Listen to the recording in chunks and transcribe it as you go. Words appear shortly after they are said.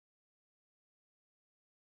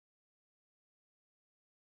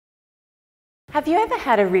Have you ever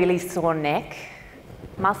had a really sore neck,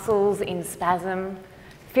 muscles in spasm,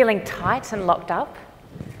 feeling tight and locked up?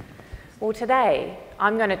 Well, today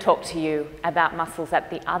I'm going to talk to you about muscles at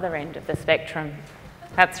the other end of the spectrum.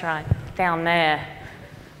 That's right, down there.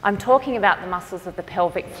 I'm talking about the muscles of the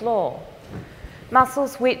pelvic floor,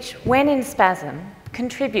 muscles which, when in spasm,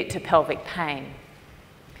 contribute to pelvic pain.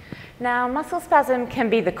 Now, muscle spasm can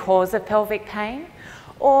be the cause of pelvic pain,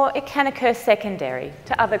 or it can occur secondary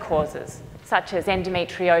to other causes, such as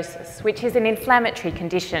endometriosis, which is an inflammatory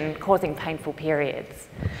condition causing painful periods.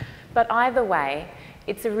 But either way,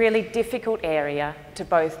 it's a really difficult area to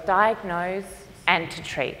both diagnose and to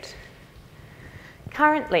treat.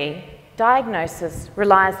 Currently, diagnosis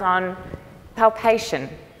relies on palpation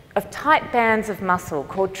of tight bands of muscle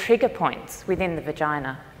called trigger points within the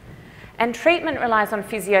vagina. And treatment relies on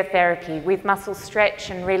physiotherapy with muscle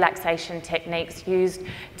stretch and relaxation techniques used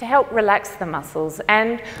to help relax the muscles.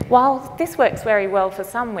 And while this works very well for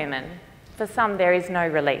some women, for some there is no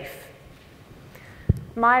relief.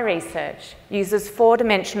 My research uses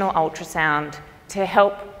four-dimensional ultrasound to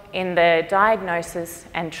help in the diagnosis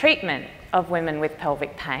and treatment of women with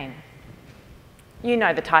pelvic pain. You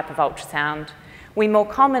know the type of ultrasound. We more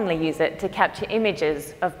commonly use it to capture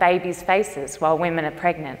images of babies' faces while women are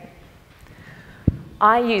pregnant.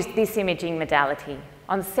 I used this imaging modality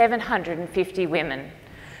on 750 women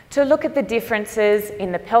to look at the differences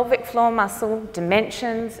in the pelvic floor muscle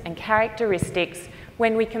dimensions and characteristics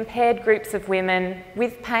when we compared groups of women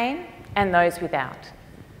with pain and those without.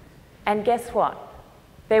 And guess what?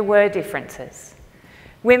 There were differences.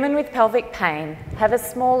 Women with pelvic pain have a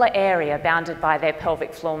smaller area bounded by their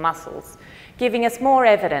pelvic floor muscles, giving us more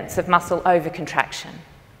evidence of muscle overcontraction.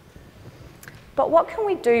 But what can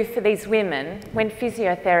we do for these women when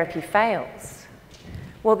physiotherapy fails?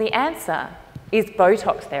 Well, the answer is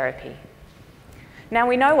Botox therapy. Now,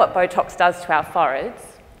 we know what Botox does to our foreheads,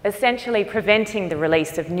 essentially preventing the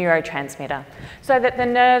release of neurotransmitter so that the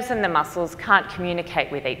nerves and the muscles can't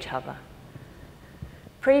communicate with each other.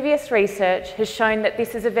 Previous research has shown that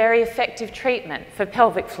this is a very effective treatment for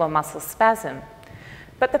pelvic floor muscle spasm.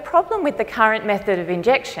 But the problem with the current method of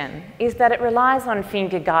injection is that it relies on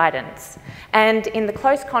finger guidance. And in the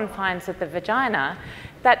close confines of the vagina,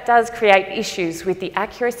 that does create issues with the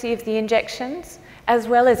accuracy of the injections, as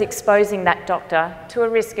well as exposing that doctor to a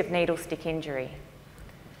risk of needle stick injury.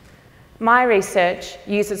 My research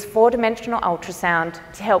uses four-dimensional ultrasound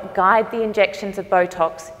to help guide the injections of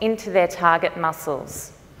Botox into their target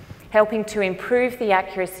muscles, helping to improve the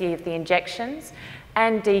accuracy of the injections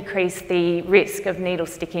and decrease the risk of needle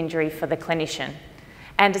stick injury for the clinician,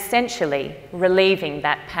 and essentially relieving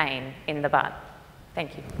that pain in the butt.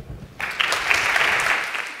 Thank you.